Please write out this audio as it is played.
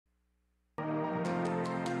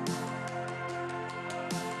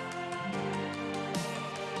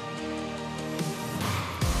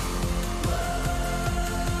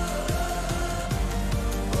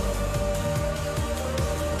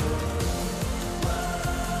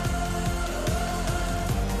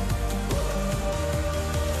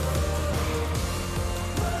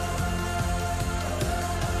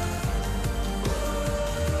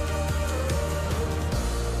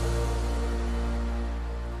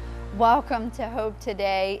Welcome to Hope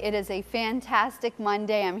Today. It is a fantastic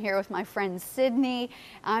Monday. I'm here with my friend Sydney.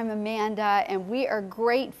 I'm Amanda, and we are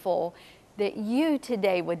grateful that you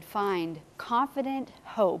today would find confident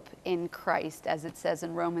hope in Christ, as it says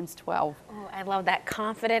in Romans 12. Oh, I love that.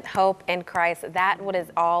 Confident hope in Christ. That's what it's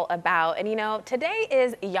all about. And you know, today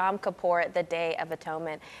is Yom Kippur, the Day of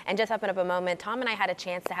Atonement. And just up in a moment, Tom and I had a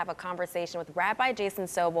chance to have a conversation with Rabbi Jason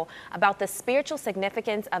Sobel about the spiritual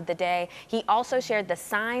significance of the day. He also shared the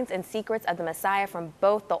signs and secrets of the Messiah from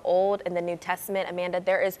both the Old and the New Testament. Amanda,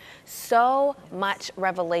 there is so much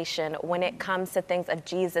revelation when it comes to things of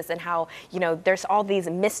Jesus and how, you know, there's all these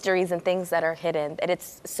mysteries and things that are hidden. And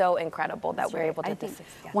it's so incredible that we're able to do this.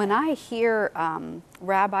 When I hear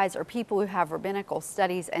rabbis or people who have rabbinical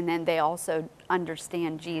studies and then they also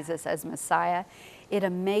understand Jesus as Messiah, it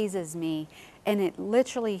amazes me. And it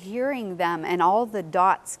literally hearing them and all the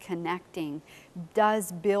dots connecting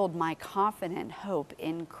does build my confident hope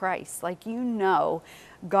in Christ. Like, you know,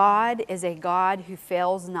 God is a God who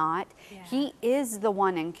fails not. Yeah. He is the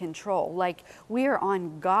one in control. Like, we are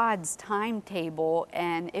on God's timetable,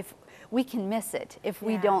 and if we can miss it if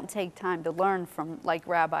we don't take time to learn from like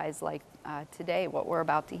rabbis like today, what we're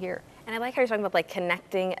about to hear. And I like how you're talking about like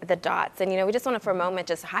connecting the dots. And you know, we just want to for a moment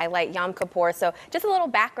just highlight Yom Kippur. So just a little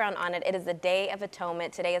background on it. It is the Day of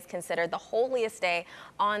Atonement. Today is considered the holiest day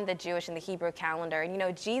on the Jewish and the Hebrew calendar. And you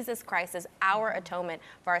know, Jesus Christ is our atonement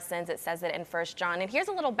for our sins. It says it in 1 John. And here's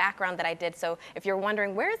a little background that I did. So if you're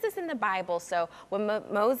wondering, where is this in the Bible? So when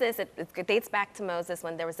Moses, it dates back to Moses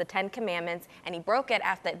when there was the 10 Commandments and he broke it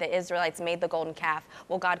after the Israelites made the golden calf.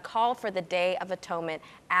 Well, God called for the Day of Atonement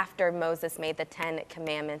after Moses made the 10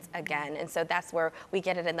 Commandments again. And so that's where we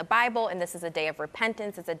get it in the Bible. And this is a day of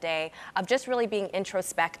repentance. It's a day of just really being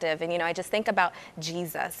introspective. And, you know, I just think about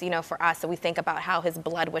Jesus, you know, for us. So we think about how his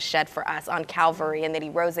blood was shed for us on Calvary and that he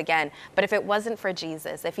rose again. But if it wasn't for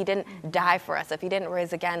Jesus, if he didn't die for us, if he didn't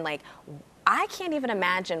rise again, like, I can't even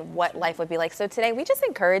imagine what life would be like. So today we just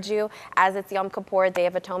encourage you, as it's Yom Kippur, Day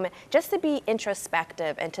of Atonement, just to be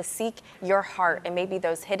introspective and to seek your heart and maybe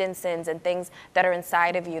those hidden sins and things that are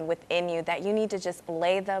inside of you and within you that you need to just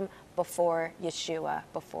lay them before Yeshua,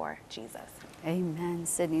 before Jesus. Amen,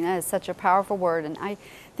 Sydney. That is such a powerful word. And I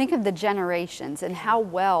think of the generations and how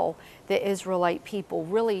well the Israelite people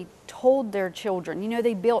really told their children. You know,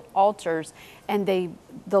 they built altars and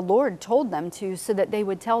the Lord told them to so that they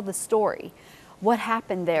would tell the story, what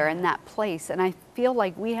happened there in that place. And I feel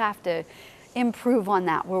like we have to improve on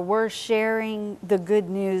that, where we're sharing the good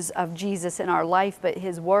news of Jesus in our life, but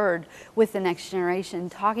his word with the next generation.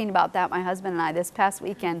 Talking about that, my husband and I this past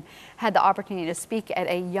weekend had the opportunity to speak at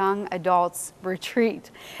a young adults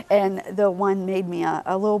retreat, and the one made me a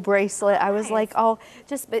little bracelet. I was like, oh,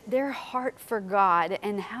 but their heart for God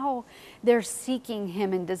and how they're seeking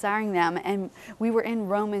him and desiring them. And we were in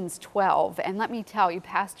Romans 12, and let me tell you,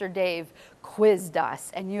 Pastor Dave quizzed us,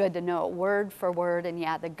 and you had to know it word for word. And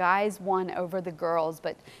yeah, the guys won over the girls,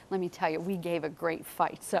 but let me tell you, we gave a great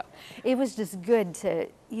fight. So it was just good to,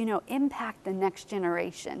 you know, impact the next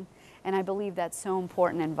generation. And I believe that's so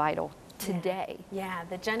important and vital today. Yeah,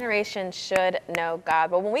 the generation should know God.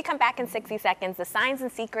 But when we come back in 60 seconds, the signs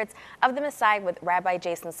and secrets of the Messiah with Rabbi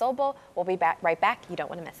Jason Sobel, we'll be right back. You don't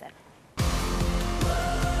want to miss it.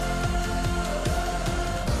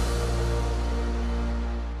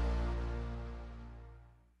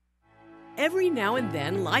 Every now and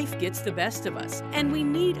then, life gets the best of us, and we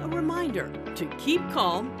need a reminder to keep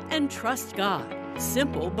calm and trust God.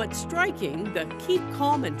 Simple but striking, the Keep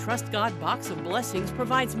Calm and Trust God box of blessings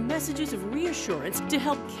provides messages of reassurance to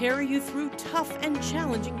help carry you through tough and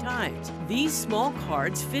challenging times. These small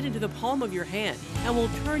cards fit into the palm of your hand and will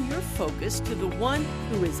turn your focus to the one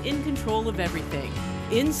who is in control of everything.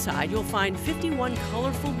 Inside, you'll find 51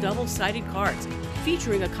 colorful double-sided cards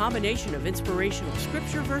featuring a combination of inspirational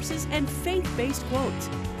scripture verses and faith-based quotes.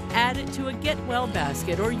 Add it to a get-well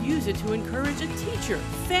basket or use it to encourage a teacher,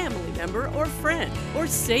 family member, or friend, or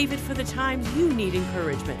save it for the times you need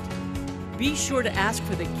encouragement. Be sure to ask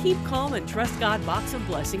for the Keep Calm and Trust God box of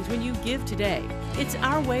blessings when you give today. It's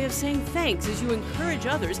our way of saying thanks as you encourage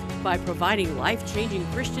others by providing life-changing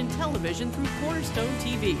Christian television through Cornerstone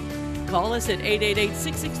TV. Call us at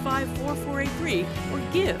 888-665-4483 or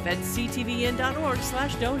give at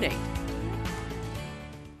ctvn.org/donate.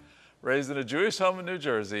 Raised in a Jewish home in New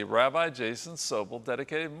Jersey, Rabbi Jason Sobel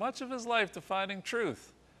dedicated much of his life to finding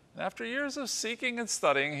truth. And after years of seeking and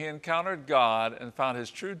studying, he encountered God and found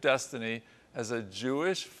his true destiny as a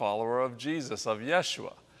Jewish follower of Jesus, of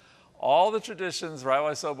Yeshua. All the traditions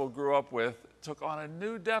Rabbi Sobel grew up with took on a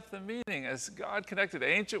new depth and meaning as God connected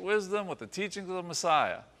ancient wisdom with the teachings of the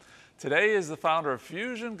Messiah. Today is the founder of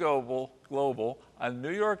Fusion Global, a New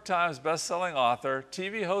York Times bestselling author,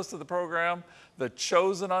 TV host of the program The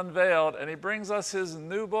Chosen Unveiled, and he brings us his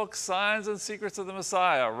new book, Signs and Secrets of the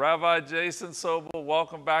Messiah. Rabbi Jason Sobel,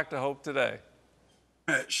 welcome back to Hope Today.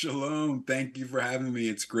 Shalom. Thank you for having me.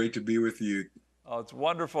 It's great to be with you. Oh, it's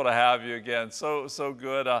wonderful to have you again. So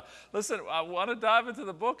good. Listen, I want to dive into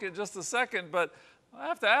the book in just a second, but I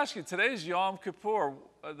have to ask you, today's Yom Kippur,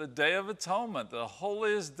 the Day of Atonement, the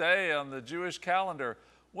holiest day on the Jewish calendar.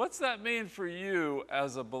 What's that mean for you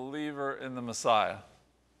as a believer in the Messiah?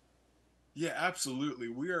 Yeah, absolutely.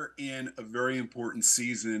 We are in a very important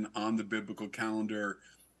season on the biblical calendar.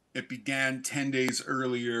 It began 10 days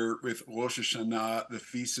earlier with Rosh Hashanah, the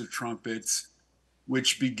Feast of Trumpets,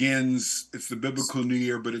 which begins, it's the biblical New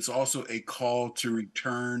Year, but it's also a call to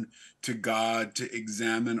return to God, to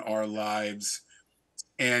examine our lives.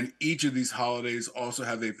 And each of these holidays also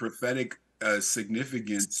have a prophetic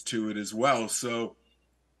significance to it as well. So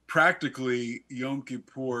practically, Yom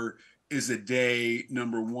Kippur is a day,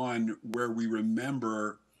 number one, where we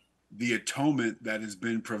remember the atonement that has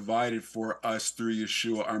been provided for us through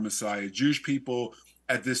Yeshua, our Messiah. Jewish people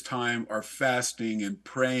at this time are fasting and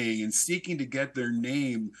praying and seeking to get their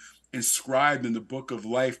name inscribed in the book of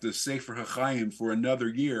life, the Sefer HaChaim, for another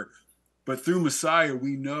year. But through Messiah,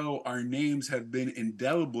 we know our names have been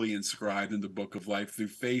indelibly inscribed in the book of life through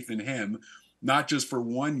faith in him, not just for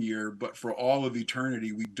 1 year, but for all of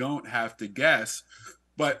eternity. We don't have to guess.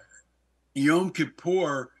 But Yom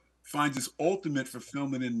Kippur finds its ultimate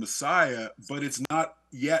fulfillment in Messiah, but it's not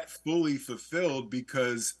yet fully fulfilled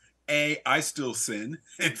because I still sin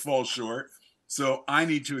and fall short. So I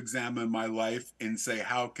need to examine my life and say,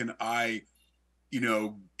 how can I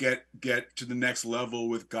get to the next level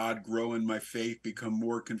with God, grow in my faith, become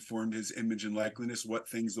more conformed to his image and likeness? What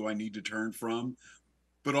things do I need to turn from?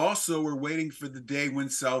 But also we're waiting for the day when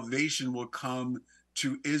salvation will come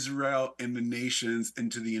to Israel and the nations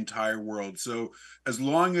and to the entire world. So as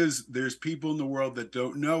long as there's people in the world that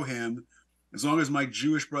don't know him, as long as my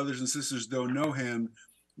Jewish brothers and sisters don't know him,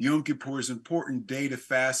 Yom Kippur is an important day to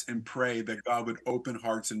fast and pray that God would open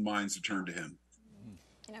hearts and minds to turn to him.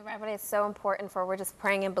 You know, Rabbi, it's so important we're just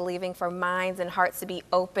praying and believing for minds and hearts to be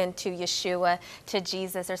open to Yeshua, to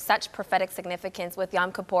Jesus. There's such prophetic significance with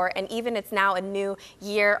Yom Kippur, and even it's now a new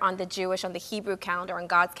year on the Hebrew calendar, on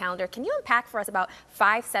God's calendar. Can you unpack for us about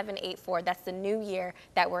 5784? That's the new year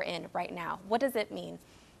that we're in right now. What does it mean?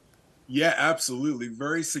 Yeah, absolutely.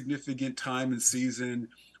 Very significant time and season.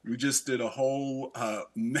 We just did a whole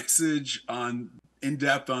message in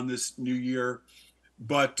depth on this new year,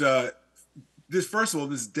 but first of all,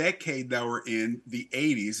 this decade that we're in, the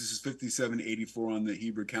 80s, this is 5784 on the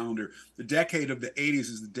Hebrew calendar. The decade of the 80s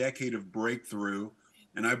is the decade of breakthrough.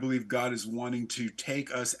 And I believe God is wanting to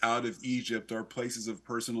take us out of Egypt, our places of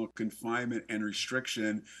personal confinement and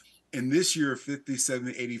restriction. And this year,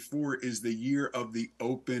 5784, is the year of the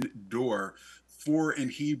open door. 4 in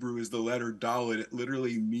Hebrew is the letter Dalet. It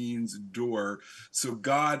literally means door. So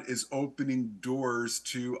God is opening doors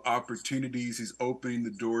to opportunities. He's opening the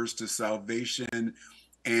doors to salvation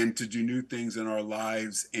and to do new things in our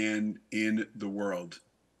lives and in the world.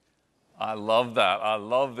 I love that. I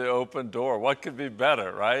love the open door. What could be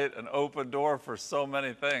better, right? An open door for so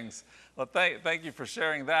many things. Well, thank you for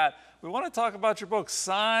sharing that. We want to talk about your book,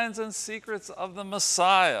 Signs and Secrets of the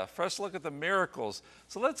Messiah. Fresh look at the miracles.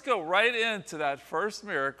 So let's go right into that first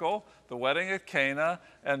miracle, the wedding at Cana,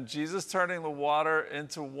 and Jesus turning the water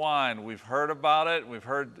into wine. We've heard about it. We've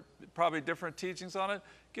heard probably different teachings on it.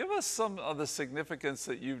 Give us some of the significance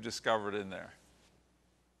that you've discovered in there.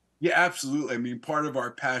 Yeah, absolutely. I mean, part of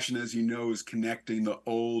our passion, as you know, is connecting the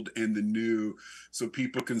old and the new so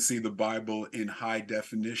people can see the Bible in high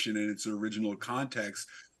definition in its original context.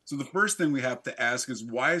 So the first thing we have to ask is,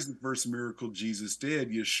 why is the first miracle Jesus did,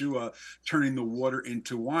 Yeshua turning the water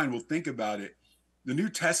into wine? Well, think about it. The New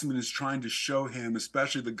Testament is trying to show him,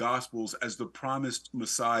 especially the Gospels, as the promised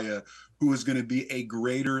Messiah who is going to be a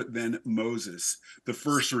greater than Moses, the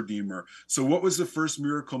first Redeemer. So what was the first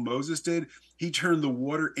miracle Moses did? He turned the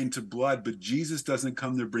water into blood, but Jesus doesn't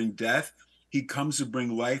come to bring death. He comes to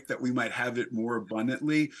bring life that we might have it more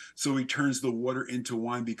abundantly. So he turns the water into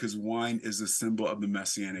wine because wine is a symbol of the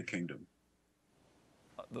Messianic kingdom.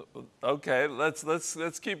 Okay,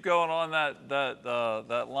 let's keep going on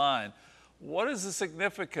that line. What is the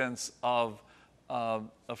significance of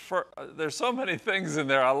there's so many things in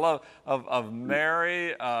there. I love of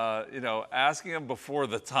Mary, asking him before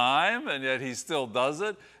the time, and yet he still does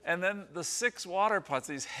it. And then the 6 water pots,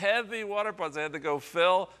 these heavy water pots, they had to go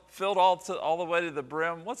filled all the way to the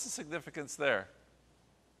brim. What's the significance there?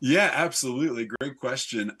 Yeah, absolutely. Great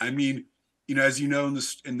question. I mean, as you know,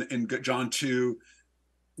 in John 2,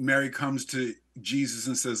 Mary comes to Jesus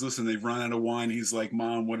and says, listen, they've run out of wine. He's like,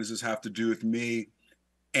 Mom, what does this have to do with me?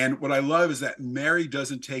 And what I love is that Mary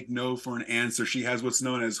doesn't take no for an answer. She has what's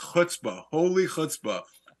known as chutzpah,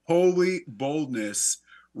 holy boldness,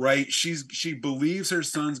 right? She believes her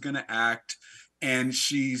son's going to act, and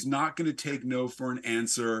she's not going to take no for an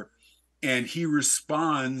answer. And he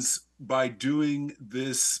responds by doing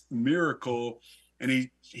this miracle. And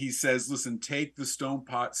he says, listen, take the stone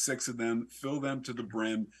pot, 6 of them, fill them to the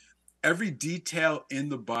brim. Every detail in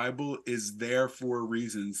the Bible is there for a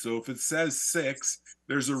reason. So if it says 6,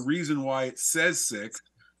 there's a reason why it says 6.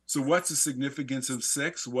 So what's the significance of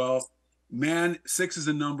 6? Well, 6 is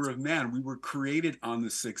a number of man. We were created on the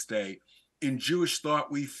 6th day. In Jewish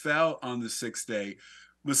thought, we fell on the 6th day.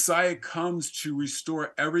 Messiah comes to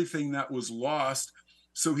restore everything that was lost.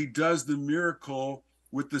 So he does the miracle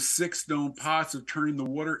with the 6 stone pots of turning the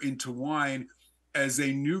water into wine as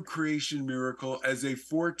a new creation miracle, as a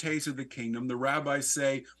foretaste of the kingdom. The rabbis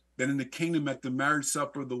say that in the kingdom at the marriage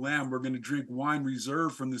supper of the Lamb, we're going to drink wine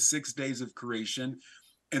reserved from the 6 days of creation.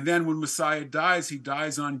 And then when Messiah dies, he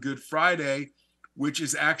dies on Good Friday, which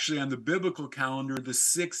is actually on the biblical calendar, the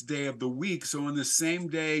 6th day of the week. So on the same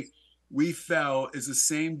day we fell is the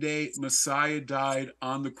same day Messiah died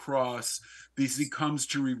on the cross, because he comes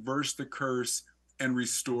to reverse the curse and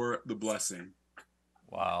restore the blessing.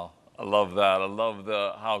 Wow. I love that. I love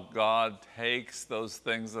how God takes those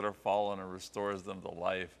things that are fallen and restores them to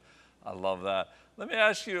life. I love that. Let me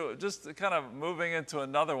ask you, just kind of moving into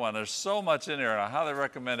another one. There's so much in here, and I highly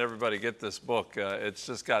recommend everybody get this book. It's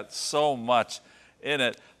just got so much in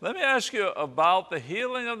it. Let me ask you about the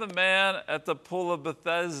healing of the man at the pool of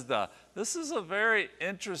Bethesda. This is a very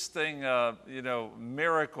interesting,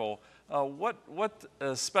 miracle. What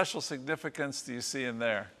special significance do you see in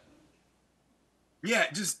there?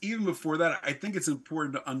 Yeah, just even before that, I think it's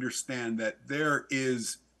important to understand that there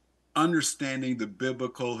is understanding the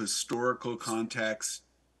biblical, historical context,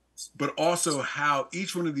 but also how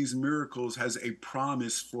each one of these miracles has a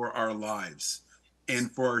promise for our lives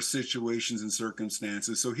and for our situations and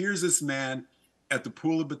circumstances. So here's this man at the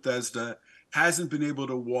pool of Bethesda, hasn't been able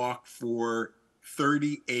to walk for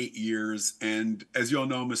 38 years. And as you all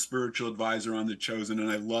know, I'm a spiritual advisor on The Chosen,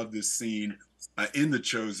 and I love this scene in The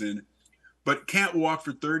Chosen, but can't walk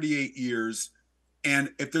for 38 years.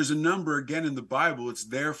 And if there's a number, again, in the Bible, it's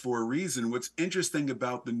there for a reason. What's interesting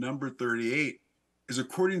about the number 38 is,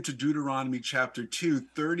 according to Deuteronomy chapter 2,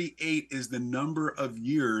 38 is the number of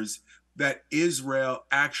years that Israel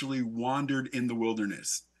actually wandered in the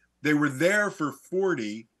wilderness. They were there for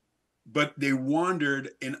 40, but they wandered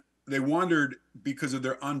because of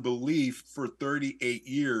their unbelief for 38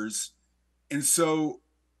 years. And so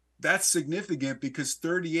that's significant, because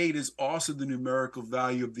 38 is also the numerical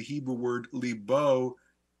value of the Hebrew word libo,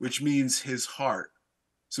 which means his heart.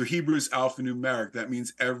 So Hebrew is alphanumeric. That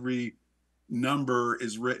means every number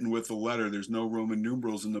is written with a letter. There's no Roman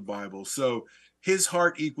numerals in the Bible. So his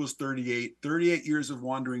heart equals 38, 38 years of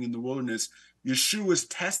wandering in the wilderness. Yeshua was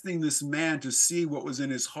testing this man to see what was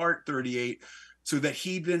in his heart, 38, so that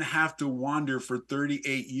he didn't have to wander for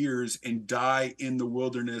 38 years and die in the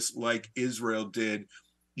wilderness like Israel did.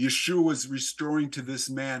 Yeshua was restoring to this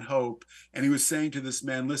man hope, and he was saying to this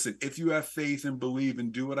man, listen, if you have faith and believe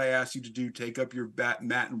and do what I ask you to do, take up your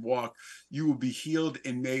mat and walk, you will be healed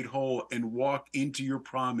and made whole and walk into your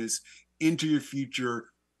promise, into your future.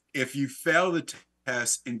 If you fail the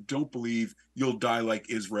test and don't believe, you'll die like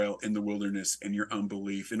Israel in the wilderness in your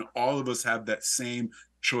unbelief. And all of us have that same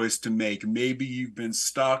choice to make. Maybe you've been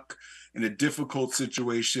stuck in a difficult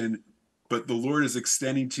situation, but the Lord is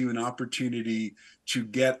extending to you an opportunity to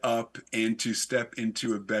get up and to step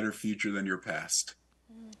into a better future than your past.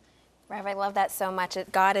 Rabbi, I love that so much.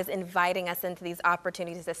 God is inviting us into these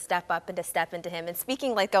opportunities to step up and to step into him. And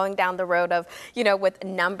speaking like going down the road of, with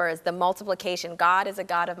numbers, the multiplication, God is a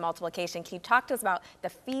God of multiplication. Can you talk to us about the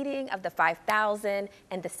feeding of the 5,000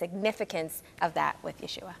 and the significance of that with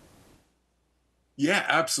Yeshua? Yeah,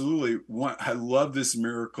 absolutely. I love this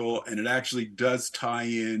miracle, and it actually does tie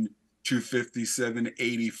in to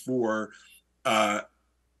 5784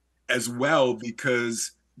 as well,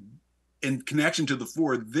 because in connection to the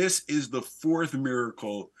 4, this is the 4th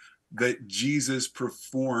miracle that Jesus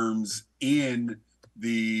performs in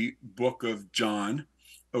the book of John.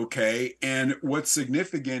 Okay. And what's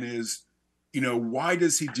significant is, why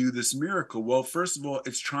does he do this miracle? Well, first of all,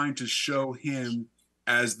 it's trying to show him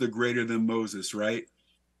as the greater than Moses, right?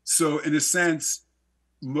 So in a sense,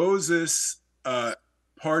 Moses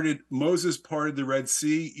parted the Red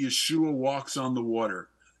Sea. Yeshua walks on the water.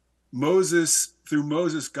 Through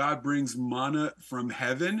Moses, God brings manna from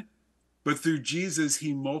heaven, But through Jesus,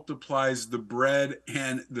 he multiplies the bread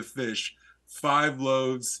and the fish, 5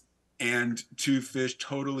 loaves and 2 fish,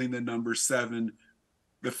 totaling the number 7.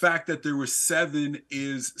 The fact that there were 7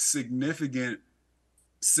 is significant.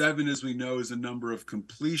 7, as we know, is a number of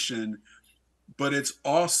completion, but it's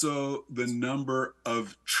also the number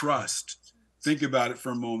of trust. Think about it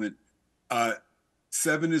for a moment.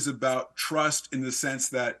 7 is about trust in the sense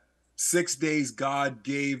that 6 days God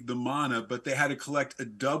gave the manna, but they had to collect a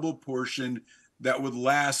double portion that would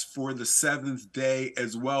last for the 7th day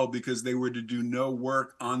as well, because they were to do no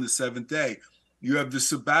work on the 7th day. You have the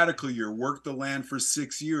sabbatical year, work the land for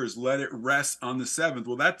 6 years, let it rest on the 7th.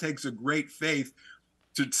 Well, that takes a great faith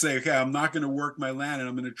to say, okay, I'm not going to work my land, and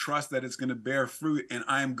I'm going to trust that it's going to bear fruit, and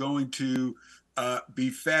I'm going to be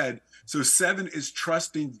fed. So 7 is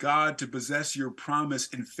trusting God to possess your promise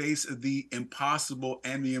in face of the impossible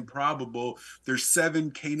and the improbable. There's 7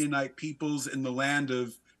 Canaanite peoples in the land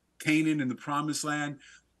of Canaan, in the promised land.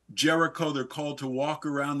 Jericho, they're called to walk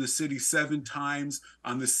around the city 7 times.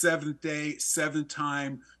 On the 7th day, 7th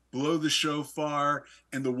time, blow the shofar,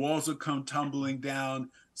 and the walls will come tumbling down.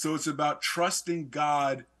 So it's about trusting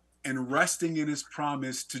God and resting in his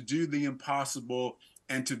promise to do the impossible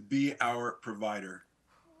and to be our provider.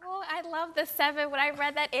 Oh, I love the 7. When I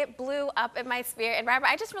read that, it blew up in my spirit. And Rabbi,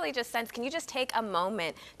 I just really just sense, can you just take a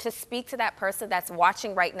moment to speak to that person that's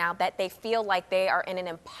watching right now, that they feel like they are in an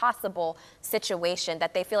impossible situation,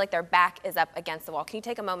 that they feel like their back is up against the wall? Can you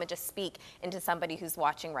take a moment, just speak into somebody who's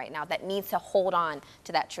watching right now that needs to hold on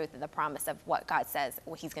to that truth and the promise of what God says,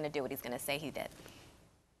 what he's going to do, what he's going to say he did?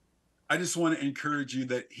 I just want to encourage you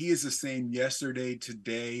that he is the same yesterday,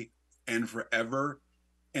 today, and forever.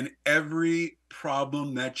 And every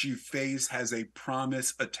problem that you face has a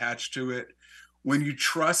promise attached to it. When you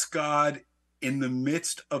trust God in the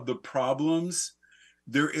midst of the problems,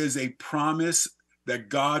 there is a promise that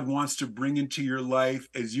God wants to bring into your life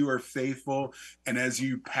as you are faithful and as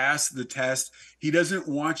you pass the test. He doesn't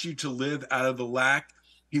want you to live out of the lack.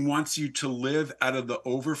 He wants you to live out of the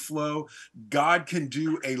overflow. God can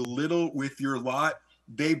do a little with your lot.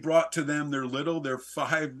 They brought to them their little, their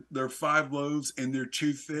five loaves and their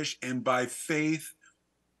 2 fish, and by faith,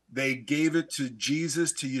 they gave it to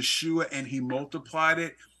Jesus, to Yeshua, and he multiplied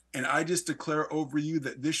it. And I just declare over you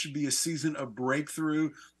that this should be a season of breakthrough.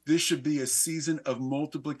 This should be a season of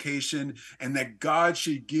multiplication, and that God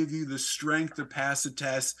should give you the strength to pass the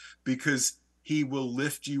test, because he will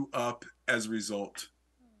lift you up as a result.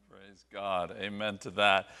 Praise God. Amen to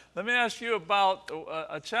that. Let me ask you about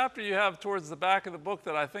a chapter you have towards the back of the book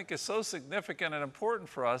that I think is so significant and important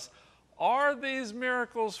for us. Are these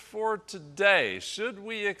miracles for today? Should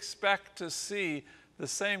we expect to see the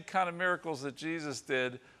same kind of miracles that Jesus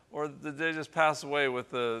did, or did they just pass away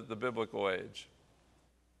with the biblical age?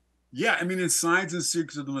 Yeah, I mean, in Signs and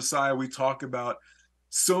Secrets of the Messiah, we talk about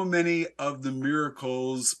so many of the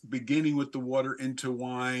miracles, beginning with the water into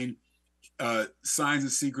wine, signs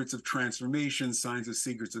and secrets of transformation, signs and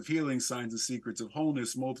secrets of healing, signs and secrets of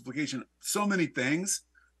wholeness, multiplication, so many things.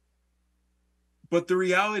 But the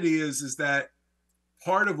reality is that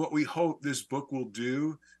part of what we hope this book will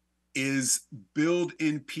do is build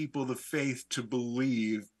in people the faith to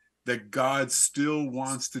believe that God still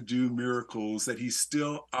wants to do miracles, that he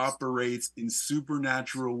still operates in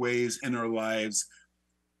supernatural ways in our lives.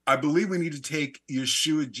 I believe we need to take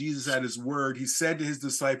Yeshua, Jesus, at his word. He said to his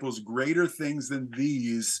disciples, greater things than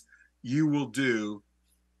these you will do.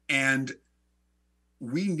 And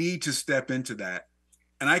we need to step into that.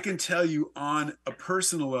 And I can tell you on a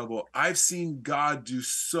personal level, I've seen God do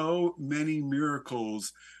so many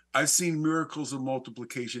miracles. I've seen miracles of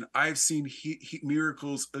multiplication. I've seen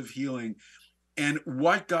miracles of healing. And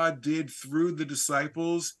what God did through the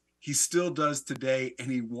disciples, he still does today,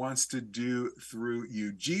 and he wants to do through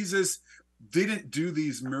you. Jesus didn't do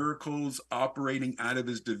these miracles operating out of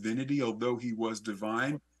his divinity, although he was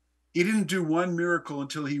divine. He didn't do one miracle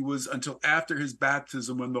until after his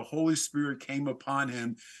baptism, when the Holy Spirit came upon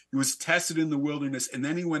him. He was tested in the wilderness, and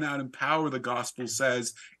then he went out in power, the gospel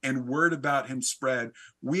says, and word about him spread.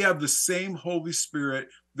 We have the same Holy Spirit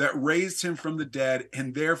that raised him from the dead,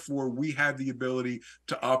 and therefore we have the ability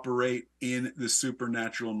to operate in the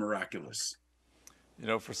supernatural and miraculous. You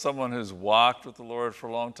know, for someone who's walked with the Lord for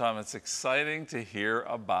a long time, it's exciting to hear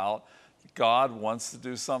about God wants to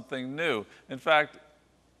do something new. In fact,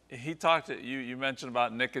 he talked to you, you mentioned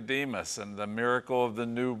about Nicodemus and the miracle of the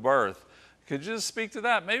new birth. Could you just speak to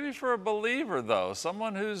that? Maybe for a believer, though,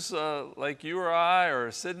 someone who's like you or I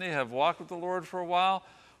or Sydney have walked with the Lord for a while.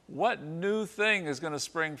 What new thing is going to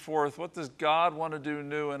spring forth? What does God want to do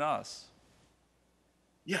new in us?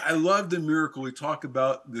 Yeah, I love the miracle. We talk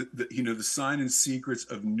about the sign and secrets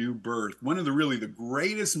of new birth. One of the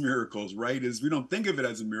greatest miracles, right, is we don't think of it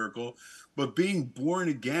as a miracle, but being born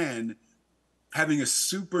again, having a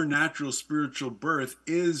supernatural spiritual birth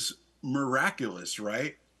is miraculous,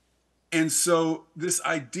 right? And so this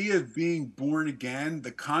idea of being born again,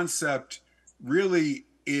 the concept really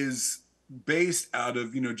is based out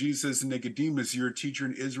of, Jesus says to Nicodemus, you're a teacher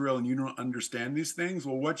in Israel and you don't understand these things.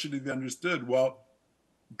 Well, what should he be understood? Well,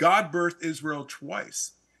 God birthed Israel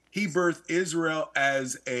twice. He birthed Israel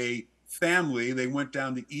as a family. They went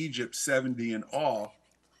down to Egypt, 70 in all,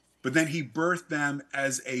 but then he birthed them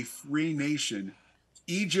as a free nation.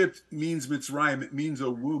 Egypt means Mitzrayim. It means a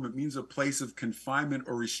womb. It means a place of confinement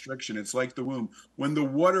or restriction. It's like the womb. When the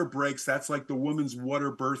water breaks, that's like the woman's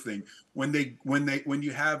water birthing. When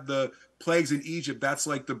you have the plagues in Egypt, that's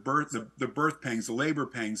like the birth pangs, the labor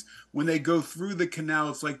pangs. When they go through the canal,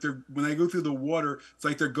 it's like when they go through the water, it's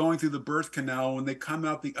like they're going through the birth canal. When they come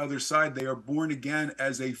out the other side, they are born again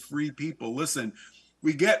as a free people. Listen,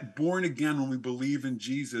 we get born again when we believe in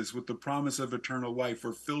Jesus with the promise of eternal life.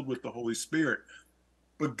 We're filled with the Holy Spirit.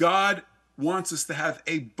 But God wants us to have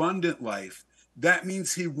abundant life. That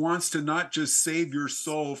means he wants to not just save your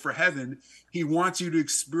soul for heaven. He wants you to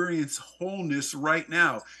experience wholeness right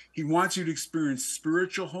now. He wants you to experience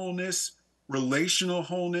spiritual wholeness, relational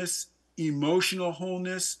wholeness, emotional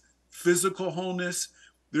wholeness, physical wholeness.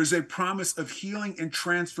 There's a promise of healing and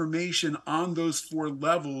transformation on those 4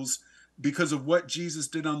 levels because of what Jesus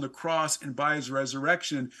did on the cross and by his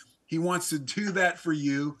resurrection. He wants to do that for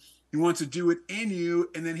you. He wants to do it in you,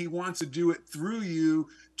 and then he wants to do it through you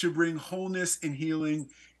to bring wholeness and healing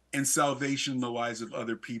and salvation in the lives of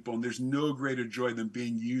other people. And there's no greater joy than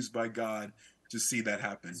being used by God to see that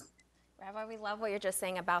happen. Rabbi, we love what you're just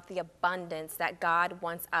saying about the abundance that God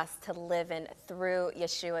wants us to live in through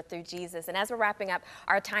Yeshua, through Jesus. And as we're wrapping up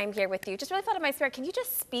our time here with you, just really thought in my spirit, can you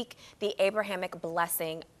just speak the Abrahamic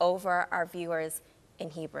blessing over our viewers in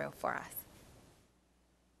Hebrew for us?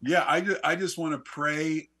 Yeah, I just want to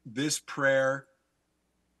pray this prayer.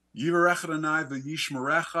 Yivarech Adonai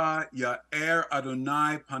v'yishmerecha, Ya'er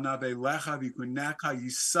Adonai panav elecha v'yikunecha,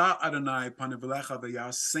 Yisa Adonai panav elecha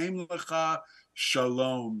v'yasem lecha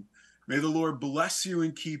shalom. May the Lord bless you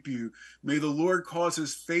and keep you. May the Lord cause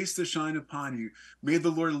his face to shine upon you. May the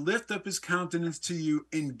Lord lift up his countenance to you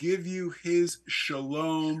and give you his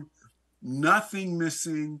shalom. Nothing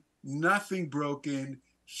missing, nothing broken,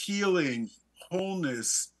 healing,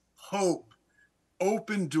 wholeness, hope,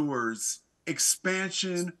 open doors,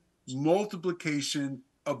 expansion, multiplication,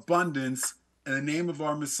 abundance, in the name of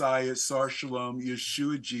our Messiah, Sar Shalom,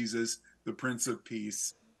 Yeshua Jesus, the Prince of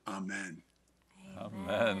Peace. Amen.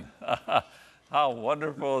 Amen. How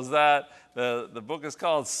wonderful is that? The book is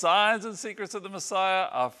called Signs and Secrets of the Messiah,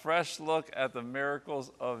 a fresh look at the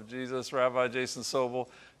miracles of Jesus. Rabbi Jason Sobel,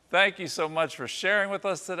 thank you so much for sharing with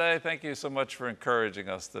us today. Thank you so much for encouraging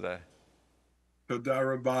us today. Toda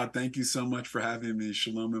Rabbah. Thank you so much for having me.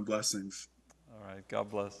 Shalom and blessings. All right. God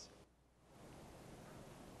bless.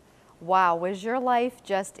 Wow, was your life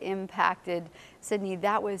just impacted? Sydney,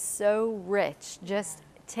 that was so rich, just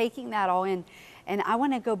taking that all in. And I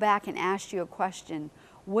want to go back and ask you a question.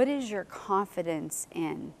 What is your confidence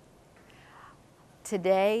in?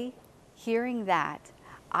 Today, hearing that,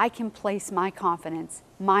 I can place my confidence,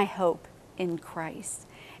 my hope in Christ.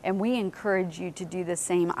 And we encourage you to do the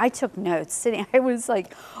same. I took notes sitting, I was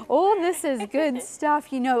like, oh, this is good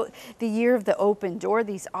stuff. You know, the year of the open door,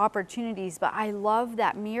 these opportunities, but I love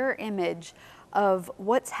that mirror image of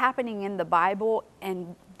what's happening in the Bible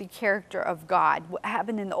and the character of God, what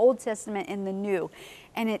happened in the Old Testament and the New.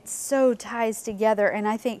 And it so ties together. And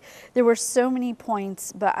I think there were so many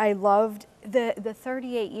points, but I loved the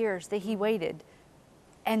 38 years that he waited,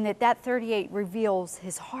 and that 38 reveals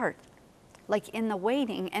his heart. Like in the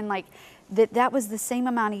waiting, and like that was the same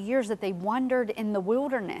amount of years that they wandered in the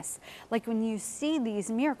wilderness. Like when you see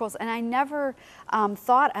these miracles, and I never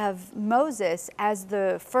thought of Moses as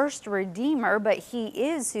the first redeemer, but he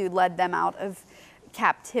is who led them out of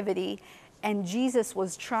captivity, and Jesus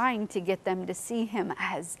was trying to get them to see him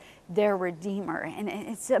as their redeemer. And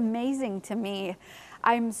it's amazing to me.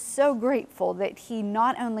 I'm so grateful that he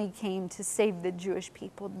not only came to save the Jewish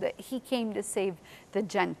people, that he came to save the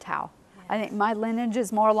Gentile. I think my lineage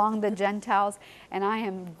is more along the Gentiles, and I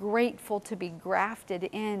am grateful to be grafted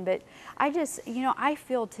in. But I just, I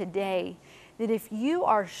feel today that if you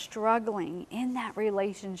are struggling in that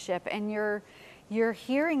relationship and you're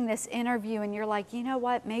hearing this interview and you're like, you know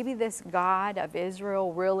what, maybe this God of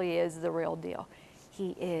Israel really is the real deal.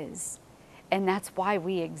 He is. And that's why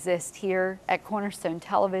we exist here at Cornerstone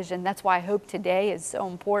Television. That's why Hope Today is so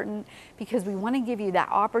important, because we want to give you that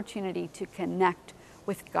opportunity to connect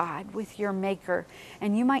with God, with your Maker.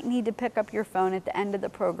 And you might need to pick up your phone at the end of the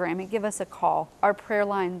program and give us a call. Our prayer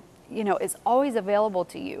line, is always available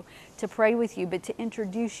to you to pray with you, but to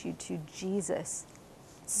introduce you to Jesus.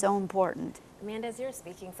 So important. Amanda, as you're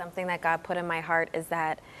speaking, something that God put in my heart is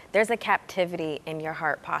that there's a captivity in your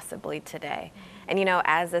heart possibly today. And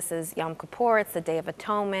as this is Yom Kippur, it's the Day of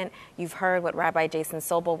Atonement. You've heard what Rabbi Jason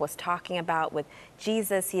Sobel was talking about with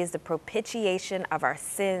Jesus. He is the propitiation of our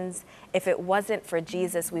sins. If it wasn't for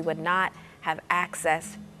Jesus, we would not have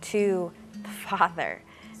access to the Father.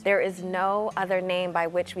 There is no other name by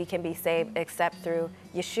which we can be saved except through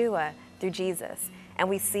Yeshua, through Jesus. And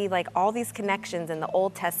we see all these connections in the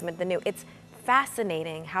Old Testament, the New. It's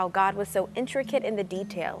fascinating how God was so intricate in the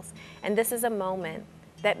details. And this is a moment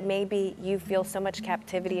that maybe you feel so much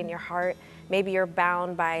captivity in your heart. Maybe you're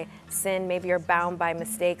bound by sin. Maybe you're bound by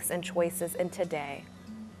mistakes and choices. And today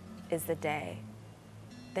is the day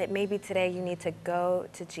that maybe today you need to go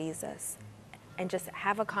to Jesus and just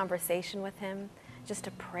have a conversation with him, just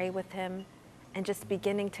to pray with him, and just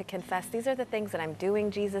beginning to confess, these are the things that I'm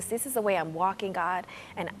doing, Jesus. This is the way I'm walking, God.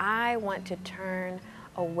 And I want to turn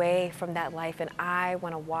away from that life, and I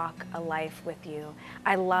want to walk a life with you.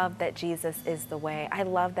 I love that Jesus is the way. I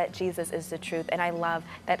love that Jesus is the truth. And I love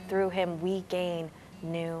that through him we gain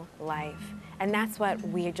new life. And that's what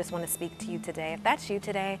we just want to speak to you today. If that's you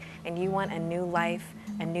today and you want a new life,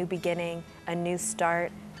 a new beginning, a new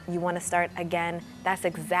start, you want to start again, that's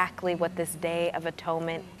exactly what this Day of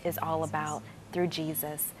Atonement is all about, through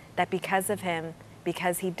Jesus. That because of him,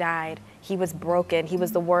 because he died, he was broken. He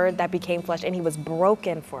was the Word that became flesh, and he was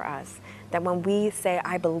broken for us. That when we say,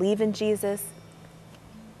 I believe in Jesus,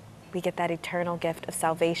 we get that eternal gift of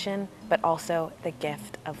salvation, but also the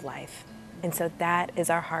gift of life. And so that is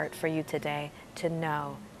our heart for you today, to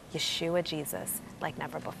know Yeshua Jesus like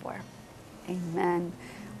never before. Amen.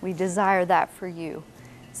 We desire that for you.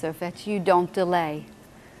 So if that's you, don't delay.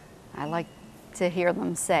 I like to hear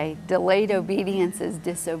them say, delayed obedience is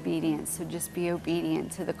disobedience. So just be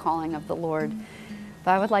obedient to the calling of the Lord.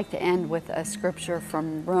 But I would like to end with a scripture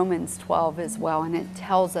from Romans 12 as well. And it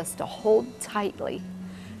tells us to hold tightly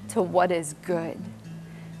to what is good.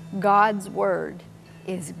 God's word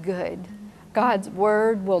is good. God's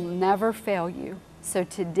word will never fail you. So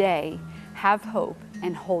today, have hope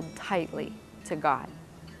and hold tightly to God.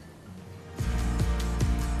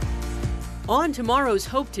 On tomorrow's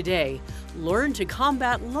Hope Today, learn to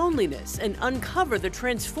combat loneliness and uncover the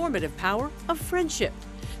transformative power of friendship.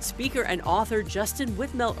 Speaker and author Justin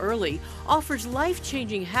Whitmel Early offers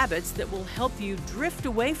life-changing habits that will help you drift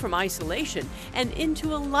away from isolation and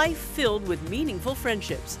into a life filled with meaningful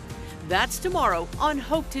friendships. That's tomorrow on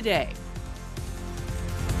Hope Today.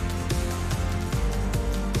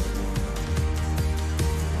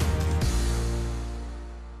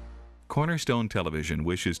 Cornerstone Television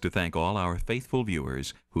wishes to thank all our faithful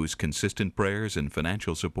viewers whose consistent prayers and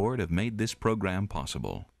financial support have made this program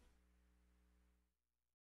possible.